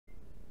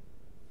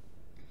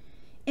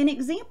In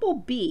example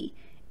B,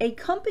 a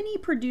company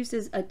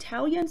produces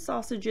Italian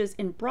sausages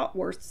and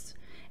bratwursts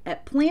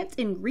at plants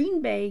in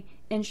Green Bay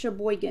and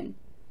Sheboygan.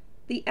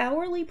 The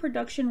hourly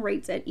production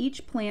rates at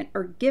each plant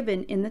are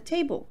given in the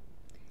table.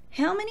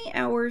 How many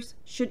hours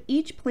should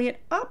each plant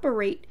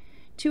operate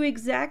to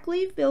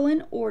exactly fill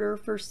an order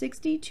for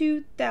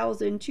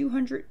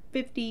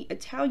 62,250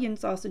 Italian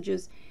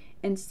sausages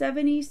and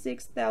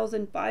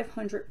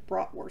 76,500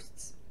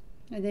 bratwursts?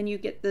 And then you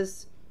get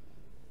this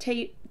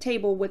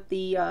table with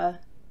the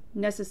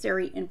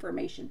necessary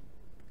information.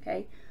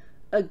 Okay.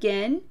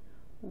 Again,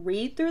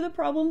 read through the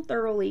problem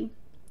thoroughly,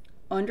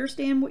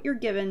 understand what you're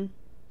given,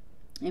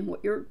 and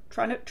what you're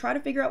try to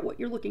figure out what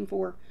you're looking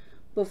for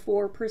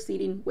before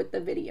proceeding with the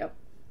video.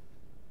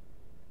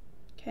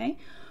 Okay.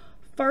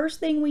 First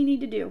thing we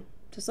need to do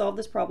to solve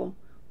this problem,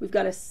 we've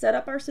got to set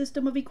up our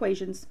system of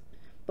equations.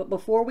 But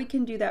before we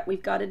can do that,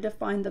 we've got to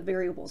define the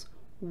variables.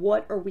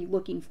 What are we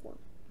looking for?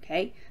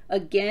 Okay.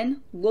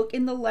 Again, look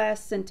in the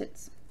last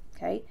sentence.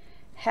 Okay.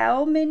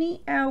 How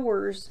many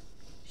hours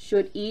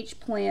should each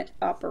plant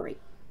operate?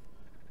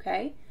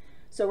 Okay.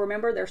 So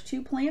remember, there's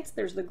two plants.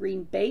 There's the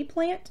Green Bay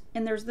plant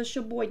and there's the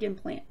Sheboygan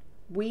plant.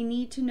 We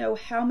need to know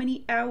how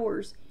many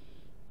hours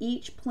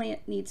each plant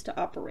needs to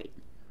operate.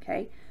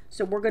 Okay.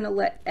 So we're going to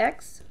let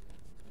X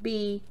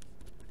be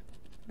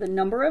the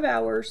number of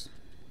hours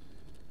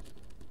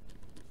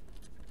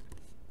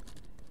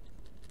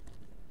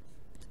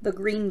the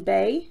Green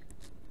Bay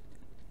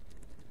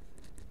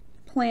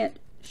plant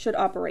should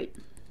operate.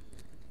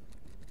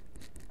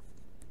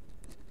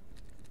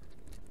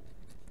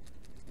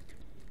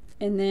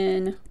 And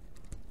then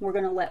we're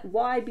going to let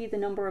Y be the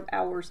number of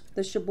hours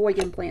the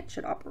Sheboygan plant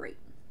should operate.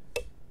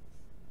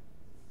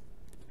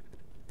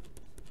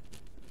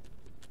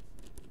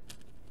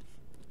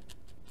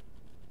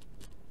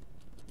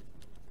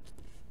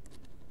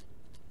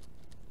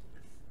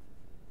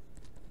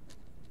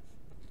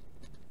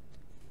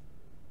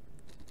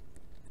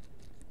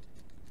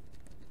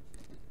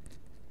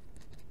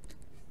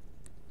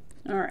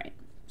 All right,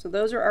 so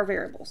those are our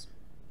variables.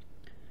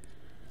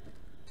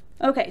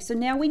 Okay, so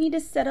now we need to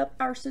set up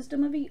our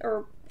system of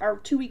our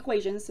two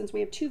equations. Since we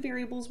have two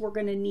variables, we're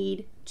going to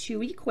need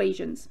two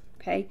equations.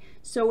 Okay,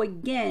 so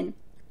again,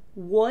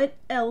 what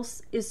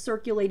else is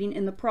circulating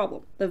in the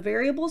problem? The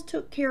variables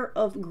took care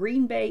of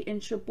Green Bay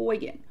and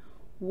Sheboygan.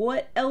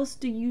 What else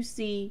do you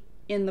see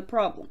in the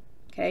problem?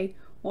 Okay,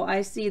 well,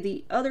 I see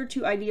the other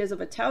two ideas of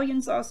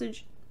Italian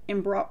sausage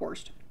and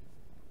bratwurst.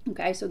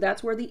 Okay, so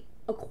that's where the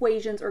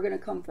equations are going to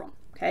come from.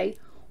 Okay,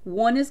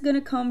 one is going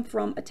to come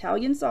from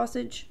Italian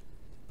sausage.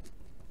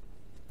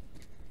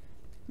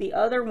 The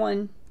other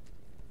one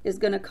is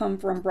going to come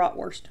from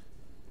bratwurst.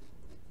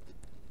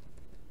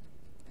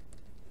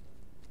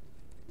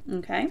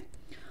 Okay.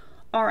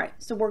 All right.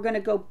 So we're going to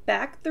go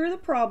back through the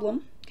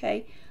problem.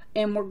 Okay.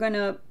 And we're going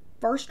to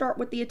first start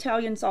with the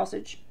Italian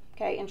sausage.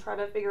 Okay. And try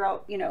to figure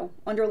out,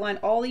 underline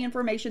all the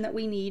information that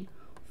we need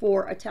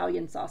for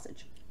Italian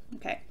sausage.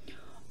 Okay.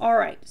 All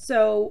right.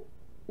 So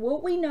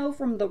what we know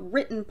from the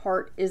written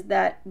part is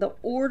that the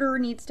order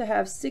needs to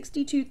have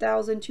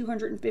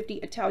 62,250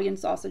 Italian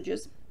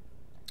sausages.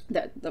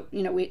 That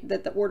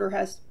the order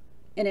has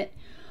in it,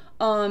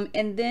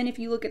 and then if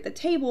you look at the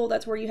table,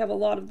 that's where you have a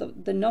lot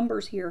of the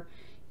numbers here.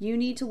 You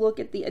need to look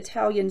at the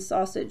Italian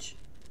sausage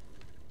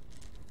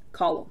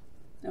column.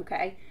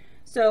 Okay,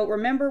 so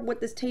remember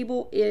what this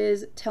table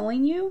is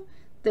telling you.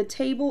 The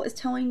table is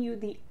telling you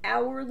the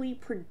hourly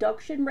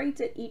production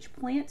rates at each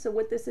plant. So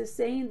what this is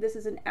saying, this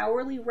is an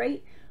hourly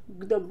rate.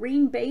 The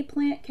Green Bay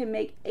plant can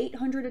make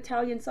 800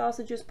 Italian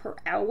sausages per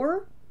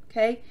hour.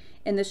 Okay,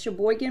 and the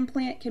Sheboygan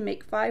plant can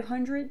make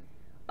 500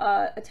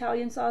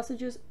 Italian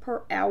sausages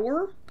per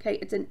hour. Okay,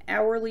 it's an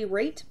hourly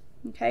rate.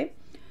 Okay,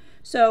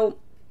 so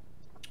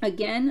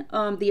again,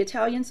 the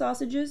Italian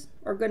sausages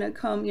are going to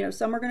come,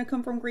 some are going to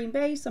come from Green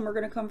Bay, some are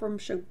going to come from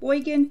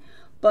Sheboygan,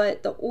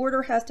 but the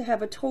order has to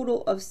have a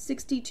total of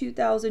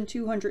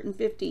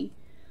 62,250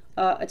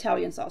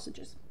 Italian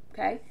sausages.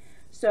 Okay,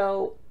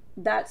 so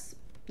that's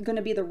going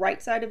to be the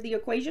right side of the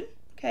equation.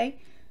 Okay,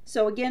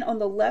 so again, on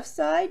the left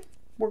side,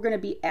 we're going to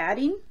be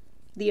adding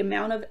the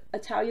amount of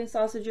Italian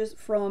sausages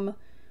from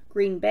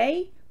Green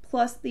Bay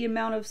plus the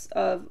amount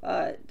of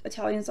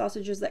Italian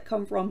sausages that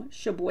come from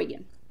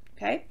Sheboygan.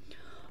 Okay.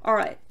 All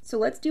right. So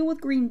let's deal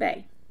with Green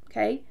Bay.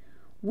 Okay.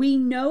 We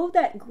know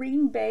that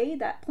Green Bay,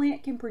 that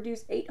plant can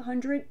produce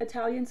 800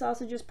 Italian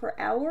sausages per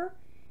hour,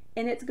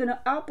 and it's going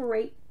to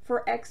operate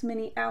for X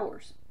many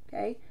hours.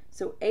 Okay.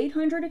 So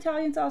 800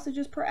 Italian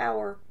sausages per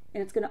hour,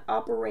 and it's going to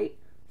operate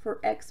for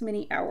X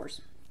many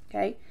hours.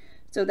 Okay.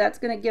 So that's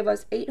going to give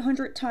us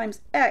 800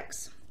 times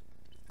X.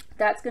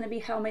 That's going to be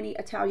how many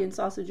Italian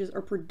sausages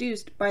are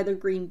produced by the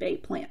Green Bay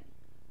plant.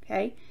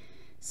 Okay.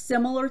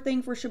 Similar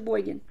thing for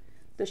Sheboygan.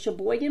 The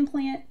Sheboygan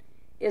plant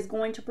is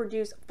going to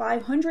produce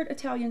 500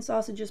 Italian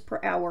sausages per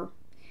hour,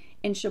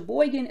 and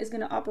Sheboygan is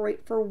going to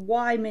operate for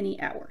Y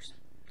many hours.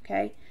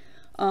 Okay.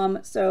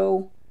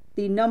 So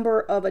the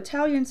number of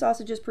Italian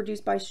sausages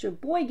produced by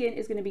Sheboygan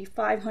is going to be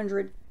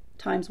 500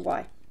 times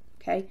Y.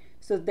 Okay.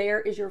 So there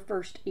is your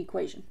first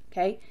equation,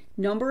 okay?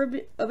 Number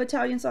of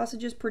Italian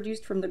sausages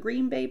produced from the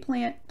Green Bay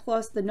plant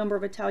plus the number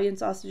of Italian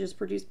sausages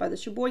produced by the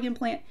Sheboygan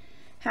plant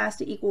has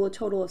to equal a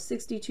total of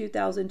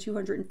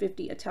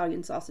 62,250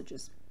 Italian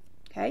sausages,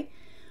 okay?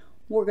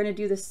 We're going to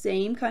do the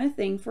same kind of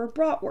thing for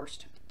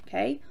bratwurst,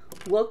 okay?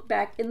 Look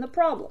back in the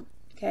problem,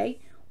 okay?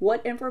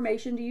 What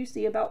information do you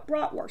see about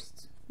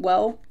bratwursts?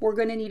 Well, we're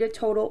going to need a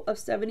total of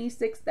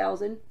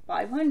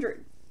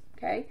 76,500,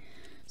 okay?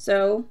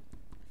 So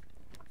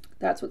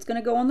that's what's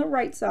going to go on the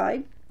right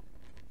side,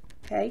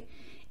 okay?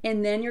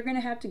 And then you're going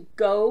to have to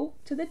go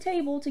to the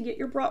table to get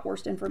your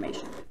bratwurst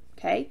information,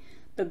 okay?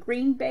 The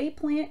Green Bay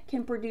plant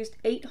can produce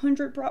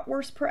 800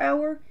 bratwursts per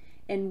hour,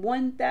 and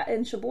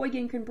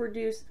Sheboygan can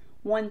produce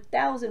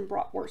 1,000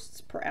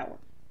 bratwursts per hour,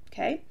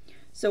 okay?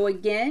 So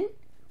again,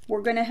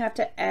 we're going to have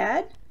to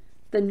add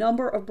the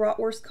number of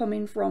bratwursts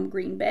coming from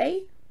Green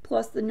Bay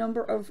plus the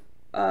number of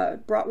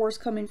bratwursts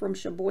coming from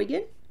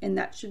Sheboygan, and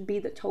that should be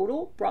the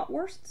total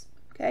bratwursts,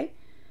 okay?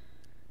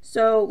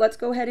 So let's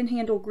go ahead and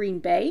handle Green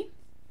Bay.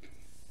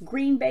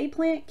 Green Bay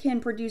plant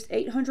can produce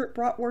 800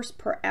 bratwursts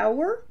per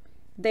hour.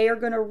 They are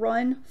going to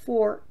run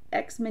for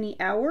X many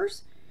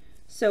hours.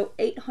 So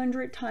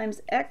 800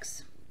 times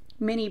X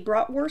many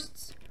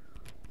bratwursts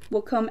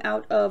will come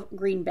out of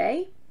Green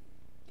Bay,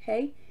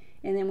 okay?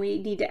 And then we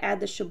need to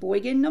add the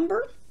Sheboygan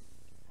number.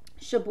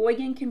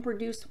 Sheboygan can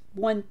produce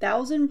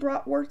 1,000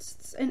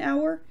 bratwursts an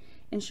hour,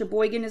 and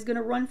Sheboygan is going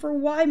to run for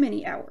Y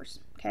many hours,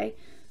 okay?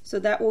 So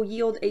that will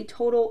yield a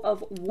total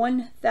of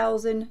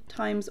 1,000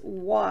 times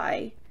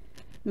Y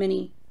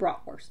many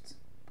bratwursts,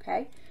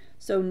 okay?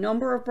 So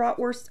number of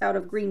bratwursts out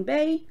of Green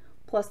Bay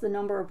plus the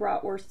number of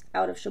bratwursts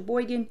out of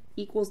Sheboygan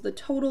equals the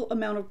total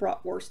amount of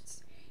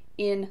bratwursts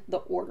in the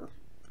order,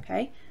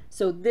 okay?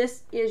 So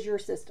this is your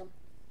system,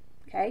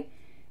 okay?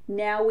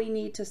 Now we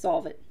need to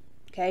solve it,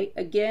 okay?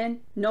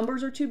 Again,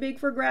 numbers are too big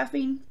for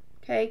graphing,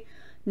 okay?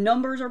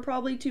 Numbers are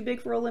probably too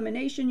big for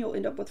elimination. You'll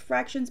end up with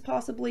fractions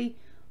possibly.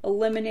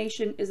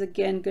 Elimination is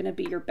again going to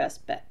be your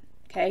best bet,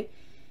 okay?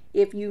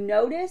 If you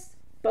notice,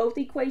 both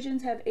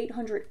equations have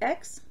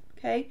 800x,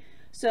 okay?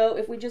 So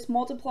if we just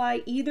multiply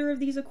either of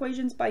these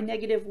equations by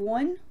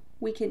 -1,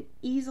 we can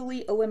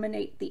easily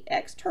eliminate the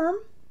x term,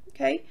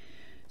 okay?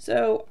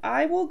 So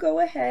I will go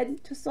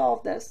ahead to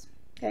solve this,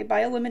 okay,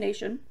 by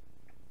elimination.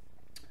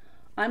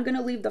 I'm going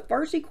to leave the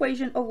first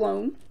equation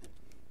alone.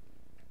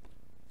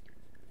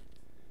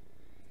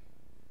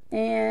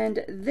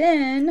 And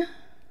then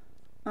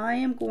I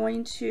am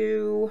going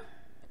to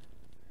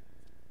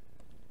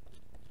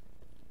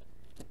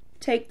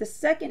take the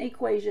second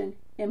equation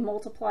and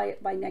multiply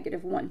it by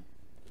 -1.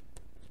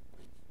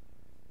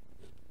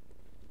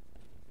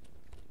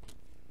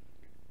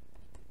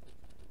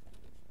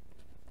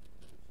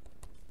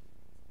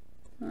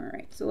 All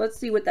right, so let's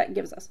see what that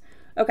gives us.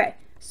 Okay,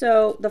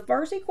 so the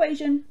first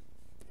equation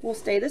will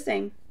stay the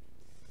same.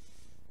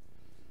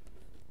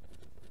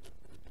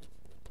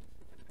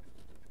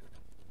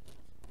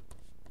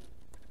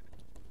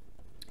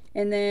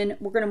 And then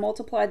we're going to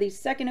multiply the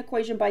second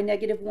equation by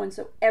 -1,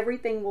 so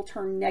everything will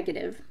turn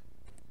negative.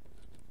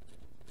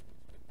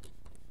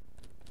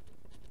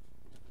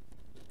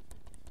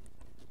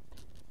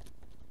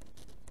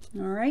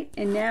 All right,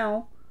 and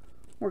now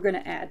we're going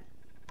to add,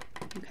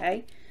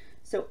 okay?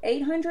 So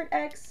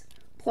 800x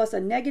plus a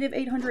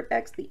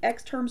 -800x, the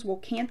x terms will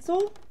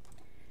cancel.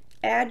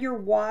 Add your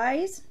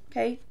y's,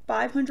 okay?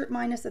 500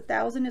 minus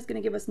 1,000 is going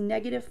to give us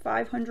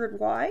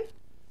 -500y,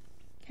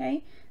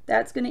 okay?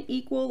 That's going to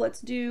equal,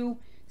 let's do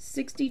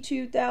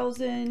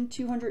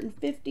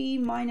 62,250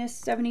 minus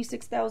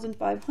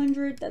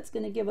 76,500. That's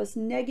going to give us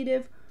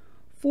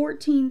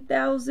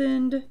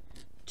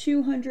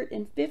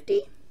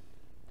 -14,250.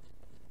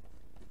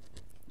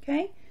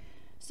 Okay,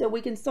 so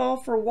we can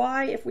solve for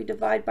y if we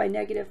divide by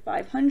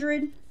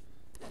 -500.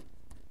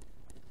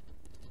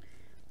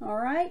 All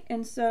right,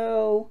 and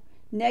so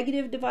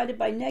negative divided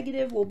by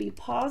negative will be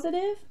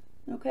positive,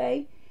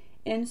 okay?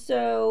 And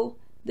so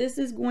this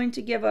is going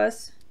to give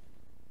us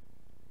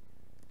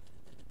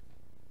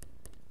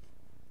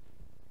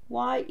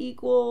y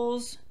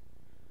equals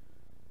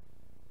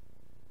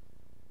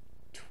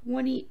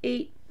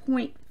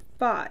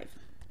 28.5.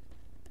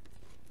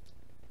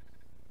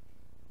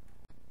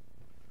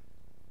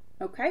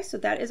 Okay, so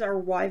that is our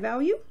y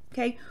value.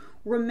 Okay,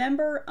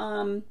 remember,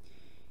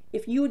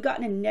 if you had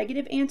gotten a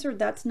negative answer,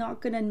 that's not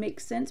going to make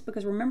sense,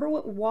 because remember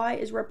what y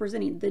is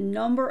representing, the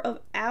number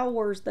of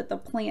hours that the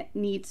plant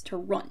needs to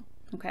run.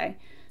 Okay,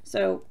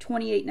 so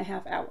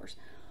 28.5 hours.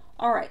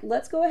 All right,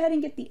 let's go ahead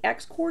and get the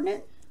x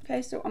coordinate.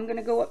 Okay, so I'm going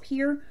to go up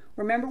here.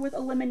 Remember, with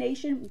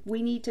elimination,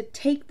 we need to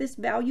take this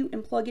value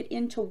and plug it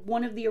into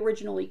one of the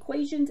original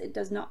equations. It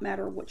does not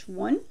matter which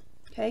one.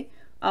 Okay,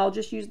 I'll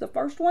just use the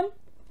first one.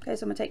 Okay,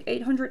 so I'm going to take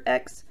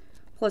 800x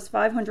plus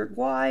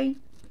 500y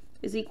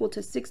is equal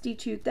to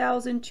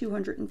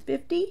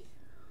 62,250.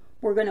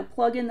 We're going to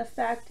plug in the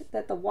fact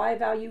that the y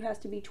value has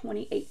to be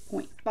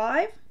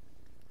 28.5.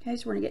 Okay,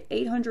 so we're going to get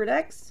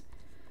 800x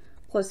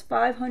plus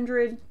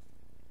 500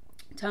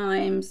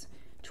 times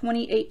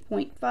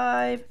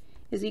 28.5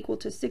 is equal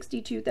to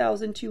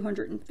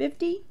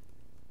 62,250.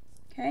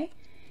 Okay,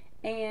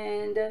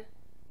 and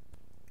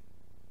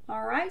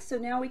all right, so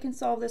now we can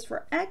solve this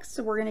for x.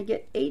 So we're going to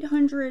get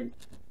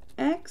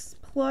 800x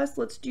plus,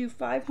 let's do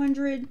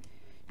 500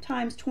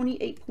 times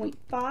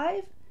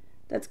 28.5.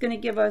 That's going to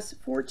give us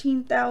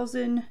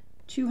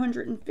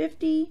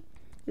 14,250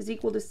 is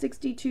equal to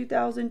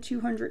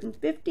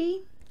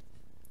 62,250.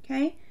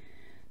 Okay,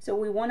 so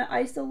we want to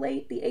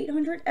isolate the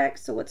 800x,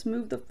 so let's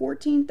move the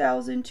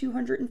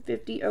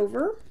 14,250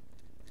 over.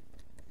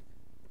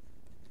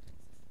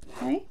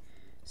 Okay,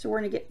 so we're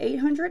going to get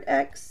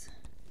 800x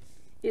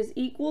is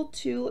equal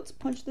to, let's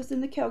punch this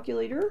in the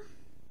calculator.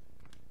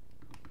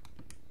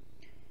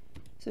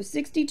 So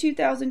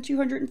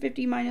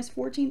 62,250 minus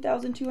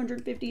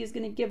 14,250 is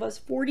going to give us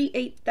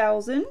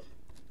 48,000.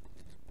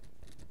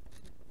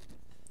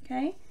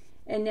 Okay,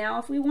 and now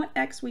if we want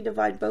x, we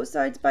divide both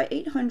sides by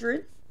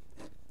 800.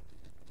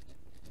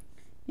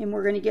 And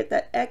we're going to get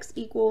that x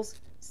equals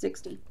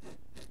 60.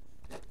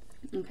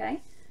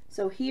 Okay,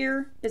 so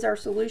here is our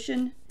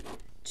solution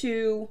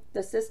to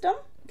the system.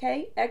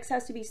 Okay, x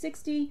has to be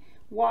 60,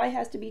 y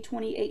has to be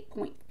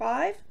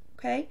 28.5.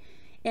 Okay,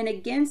 and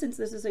again, since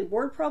this is a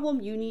word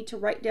problem, you need to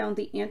write down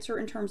the answer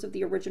in terms of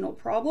the original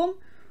problem.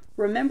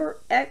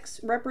 Remember,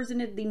 x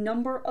represented the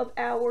number of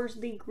hours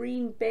the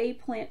Green Bay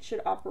plant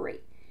should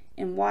operate,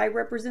 and y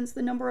represents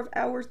the number of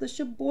hours the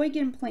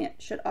Sheboygan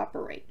plant should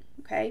operate.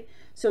 Okay,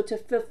 so to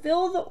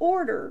fulfill the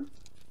order,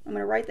 I'm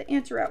going to write the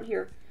answer out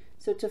here.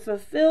 So to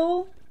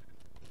fulfill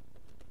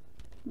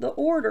the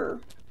order,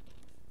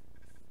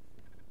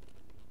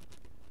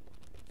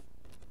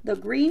 the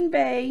Green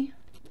Bay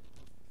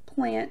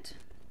plant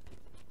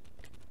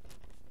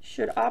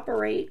should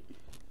operate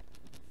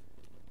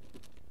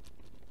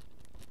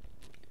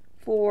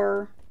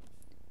for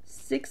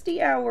 60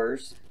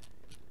 hours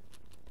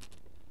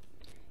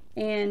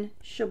and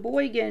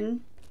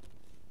Sheboygan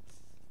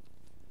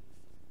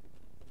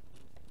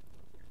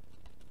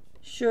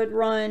should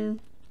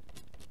run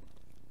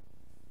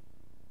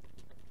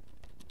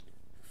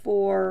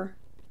for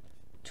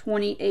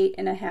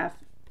 28.5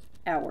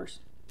 hours.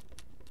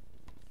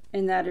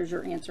 And that is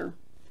your answer.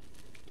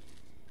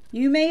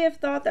 You may have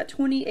thought that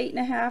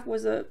 28.5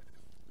 was a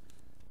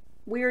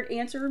weird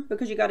answer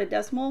because you got a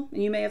decimal,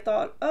 and you may have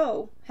thought,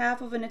 oh,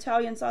 half of an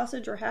Italian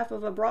sausage or half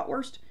of a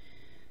bratwurst.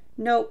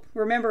 Nope.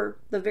 Remember,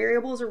 the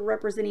variables are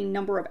representing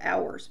number of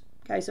hours.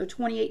 Okay, so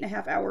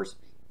 28.5 hours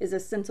is a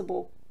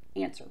sensible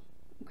answer.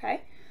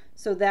 Okay,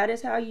 so that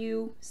is how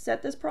you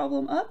set this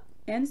problem up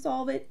and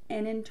solve it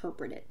and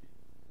interpret it.